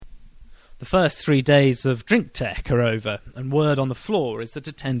The first 3 days of Drinktec are over, and word on the floor is that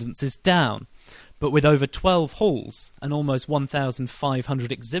attendance is down. But with over 12 halls and almost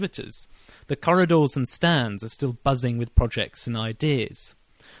 1,500 exhibitors, the corridors and stands are still buzzing with projects and ideas.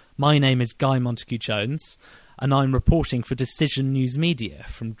 My name is Guy Montague-Jones, and I'm reporting for Decision News Media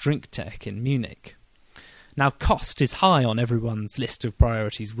from Drinktec in Munich. Now, cost is high on everyone's list of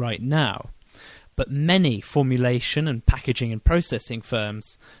priorities right now, but many formulation and packaging and processing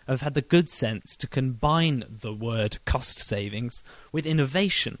firms have had the good sense to combine the word cost savings with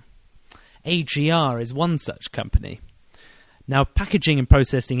innovation. AGR is one such company. Now, packaging and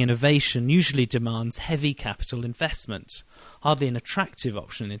processing innovation usually demands heavy capital investment, hardly an attractive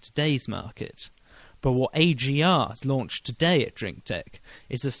option in today's market. But what AGR has launched today at Drinktec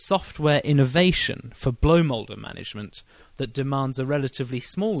is a software innovation for blow molder management that demands a relatively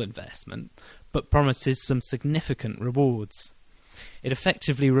small investment but promises some significant rewards. It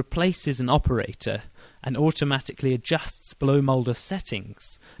effectively replaces an operator and automatically adjusts blow molder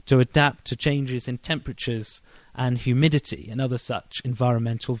settings to adapt to changes in temperatures and humidity and other such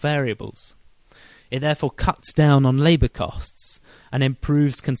environmental variables. It therefore cuts down on labour costs and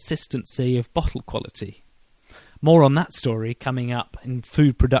improves consistency of bottle quality. More on that story coming up in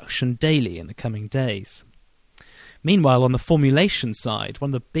Food Production Daily in the coming days. Meanwhile, on the formulation side, one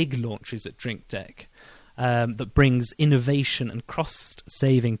of the big launches at Drinktec that brings innovation and cost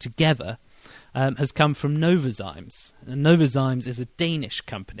saving together has come from Novozymes. And Novozymes is a Danish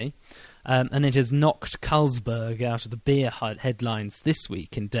company, and it has knocked Carlsberg out of the beer headlines this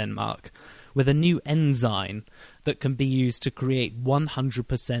week in Denmark with a new enzyme that can be used to create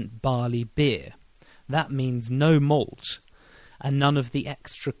 100% barley beer. That means no malt and none of the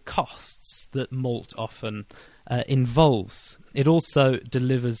extra costs that malt often involves. It also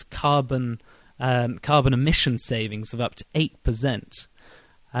delivers carbon emission savings of up to 8%.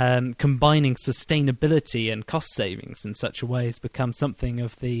 Combining sustainability and cost savings in such a way has become something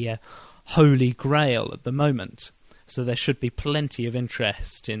of the holy grail at the moment. So there should be plenty of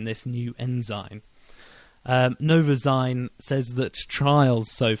interest in this new enzyme. Novozymes says that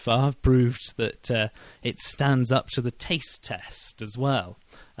trials so far have proved that it stands up to the taste test as well.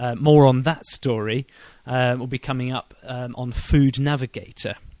 More on that story will be coming up on Food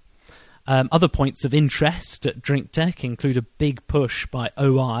Navigator. Other points of interest at Drinktec include a big push by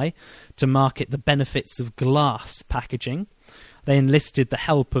OI to market the benefits of glass packaging. They enlisted the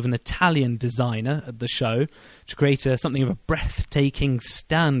help of an Italian designer at the show to create something of a breathtaking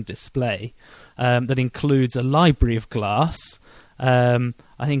stand display that includes a library of glass. I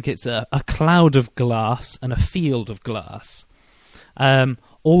think it's a cloud of glass and a field of glass,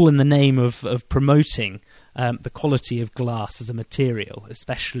 all in the name of promoting the quality of glass as a material,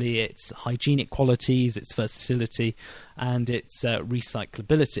 especially its hygienic qualities, its versatility, and its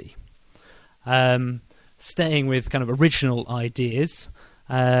recyclability. Staying with kind of original ideas,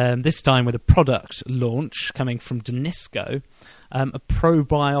 this time with a product launch coming from Danisco, a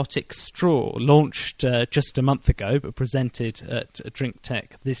probiotic straw launched just a month ago but presented at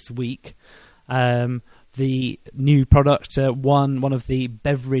Drinktec this week. The new product won one of the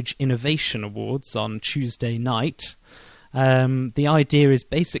Beverage Innovation Awards on Tuesday night. The idea is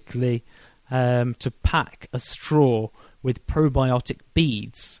basically to pack a straw with probiotic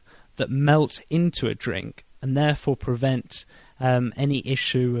beads that melt into a drink and therefore prevent any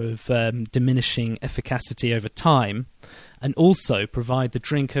issue of diminishing efficacy over time, and also provide the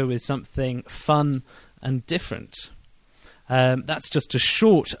drinker with something fun and different. That's just a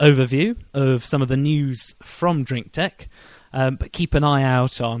short overview of some of the news from Drinktec, but keep an eye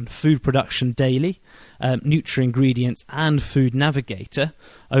out on Food Production Daily, Nutri-Ingredients and Food Navigator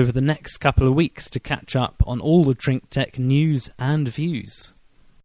over the next couple of weeks to catch up on all the Drinktec news and views.